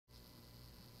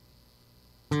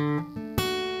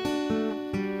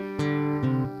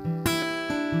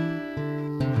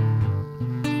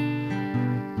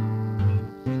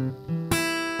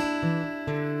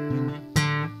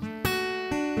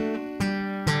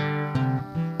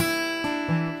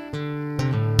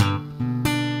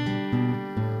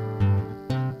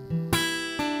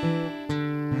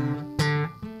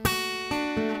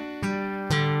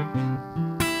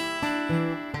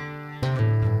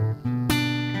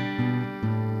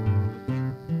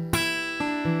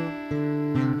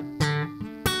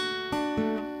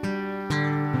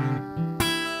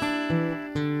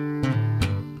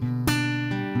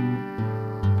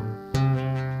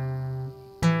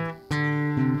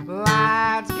The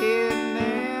lights getting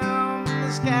dim,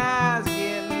 the sky's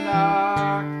getting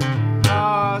dark.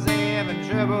 Cars having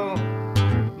trouble,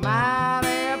 might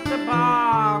have to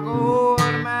park. Oh,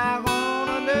 what am I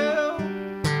gonna do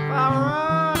if I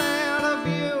run out of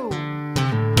fuel?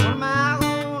 What am I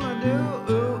gonna do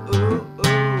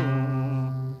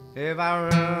if I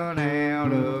run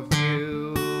out of fuel?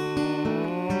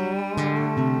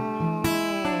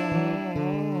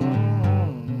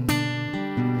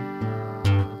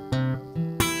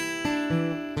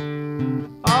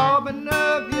 Open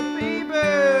up your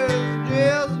peepers,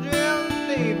 just drilling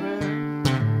deeper.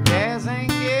 Gas ain't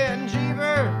getting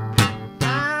cheaper,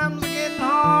 times are getting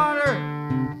harder.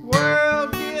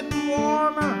 World's getting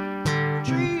warmer,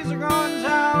 trees are growing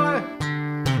taller.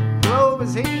 Globe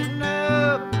is heating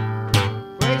up,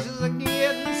 places are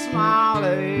getting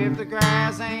smaller. If the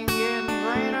grass ain't getting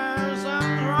greener,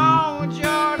 something's wrong with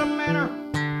your demeanor.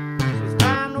 So it's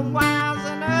time to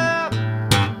wisen up,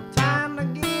 time to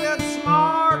get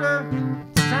smarter.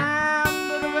 It's time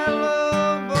to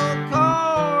develop a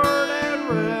car that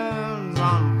runs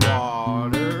on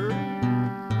water.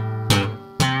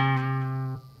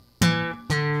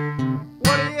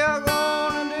 What are you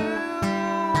gonna do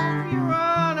if you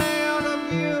run out of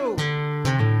fuel?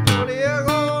 What are you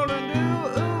gonna do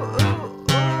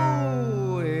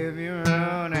if you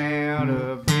run out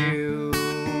of fuel?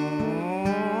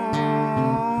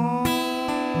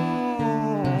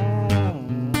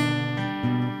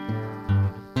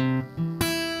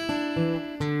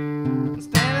 I'm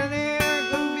standing here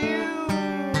confused,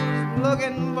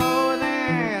 looking for the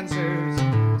answers,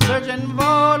 searching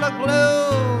for the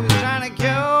clues, trying to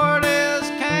cure this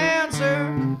cancer.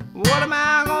 What am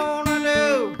I gonna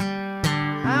do?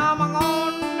 How am I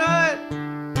gonna do it?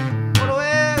 What are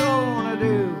we gonna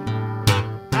do?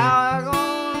 How are we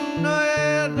gonna do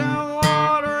it? Turn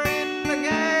water into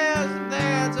gas,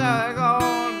 that's how we're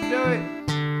gonna do it.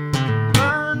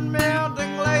 Burn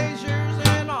melting glaciers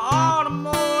in the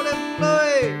automotive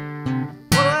fluid.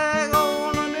 What are we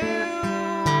gonna do?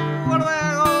 What are we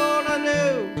gonna do?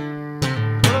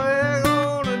 What are we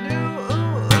gonna do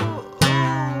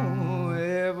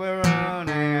if we run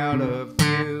out of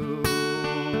fuel?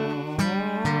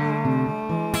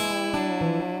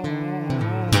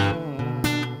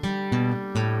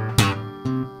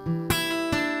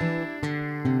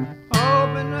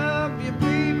 Open up your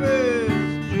peepers,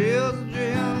 just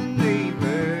drilling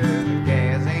deeper. The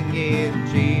gas ain't getting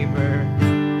cheaper,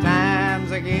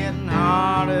 times are getting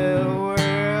harder. The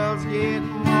world's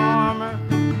getting warmer,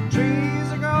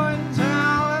 trees are growing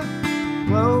taller.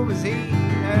 Globe is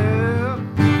heating up,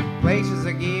 places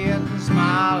are getting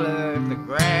smaller. If the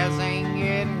grass ain't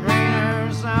getting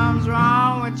greener, something's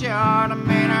wrong with your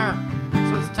demeanor.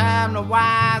 So it's time to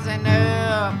wisen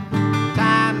up,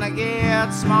 time to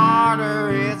get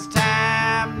smarter. It's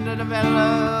time to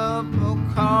develop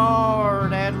a car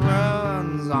that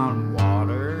runs on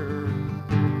water.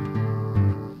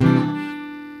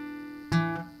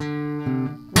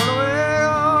 What are we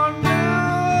gonna do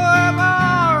if I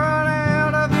run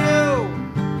out of fuel?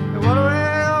 What are we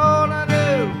gonna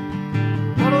do?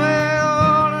 What are we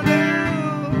gonna do?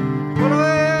 What are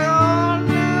we gonna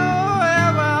do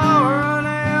if I run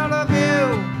out of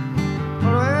fuel?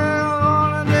 What are we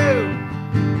gonna do?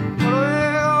 What are we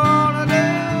gonna do?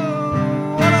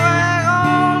 What are we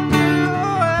gonna do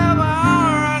if I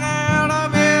run out of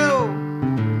fuel?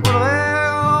 What are we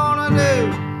gonna do?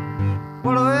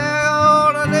 What are we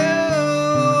gonna do?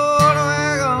 What are we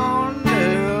gonna do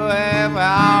if I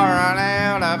run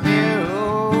out of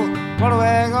fuel? What are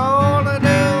we gonna